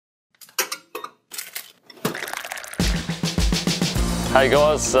Hey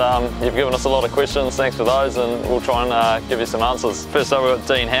guys, you've given us a lot of questions, thanks for those, and we'll try and give you some answers. First up, we've got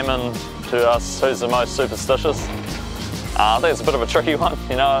Dean Hammond to us, who's the most superstitious? I think it's a bit of a tricky one.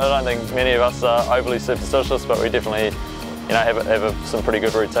 You know, I don't think many of us are overly superstitious, but we definitely, you know, have some pretty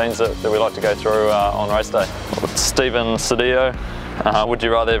good routines that we like to go through on race day. Stephen Cedillo, would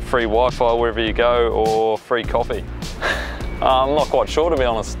you rather have free Wi-Fi wherever you go or free coffee? I'm not quite sure, to be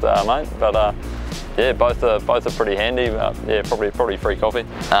honest, mate, but yeah, both are pretty handy. Yeah, probably free coffee.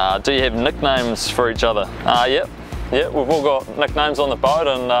 Do you have nicknames for each other? Yeah, we've all got nicknames on the boat,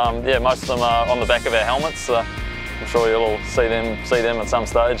 and yeah, most of them are on the back of our helmets. I'm sure you'll all see them at some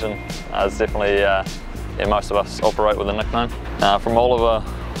stage, and it's definitely yeah, most of us operate with a nickname. From Oliver,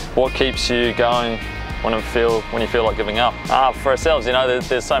 what keeps you going when you feel like giving up? For ourselves, you know,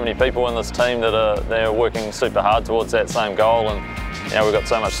 there's so many people in this team that are working super hard towards that same goal, and you know, we've got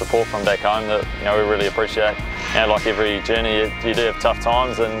so much support from back home that, you know, we really appreciate. You know, like every journey, you do have tough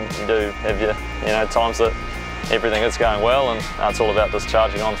times, and you do have your, you know, times that everything is going well, and it's all about just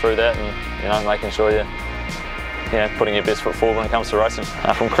charging on through that, and you know, making sure you're putting your best foot forward when it comes to racing.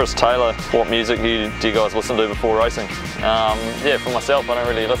 From Chris Taylor, what music do you guys listen to before racing? Yeah, for myself, I don't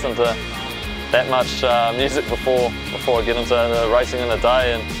really listen to that much music before I get into the racing in the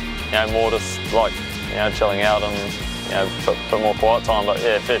day, and you know, more just like, you know, chilling out and, you know, bit more quiet time. But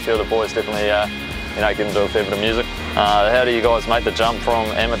yeah, a fair few of the boys definitely you know, get into a fair bit of music. How do you guys make the jump from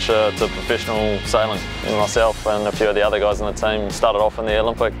amateur to professional sailing? And myself and a few of the other guys in the team started off in the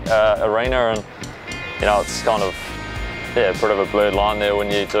Olympic arena, and you know, it's kind of, yeah, a bit of a blurred line there when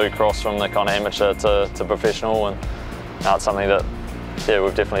you do cross from the kind of amateur to professional, and it's something that, yeah,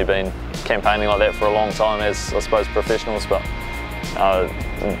 we've definitely been campaigning like that for a long time as, I suppose, professionals, but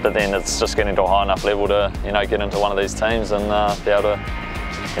then it's just getting to a high enough level to, you know, get into one of these teams and be able to,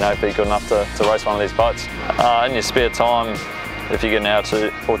 you know, be good enough to race one of these boats. In your spare time, if you get an hour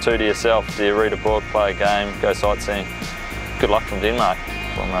or two to yourself, do you read a book, play a game, go sightseeing? Good luck from Denmark,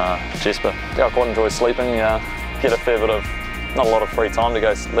 from Jesper. Yeah, I quite enjoy sleeping. Get a fair bit of, not a lot of free time to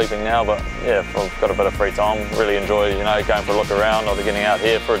go sleeping now, but yeah, if I've got a bit of free time, really enjoy, you know, going for a look around, either getting out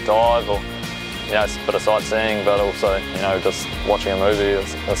here for a dive, or you know, a bit of sightseeing, but also, you know, just watching a movie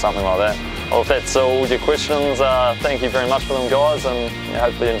or something like that. Well, if that's all your questions, thank you very much for them, guys, and you know,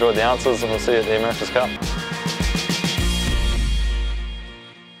 hopefully you enjoyed the answers, and we'll see you at the America's Cup.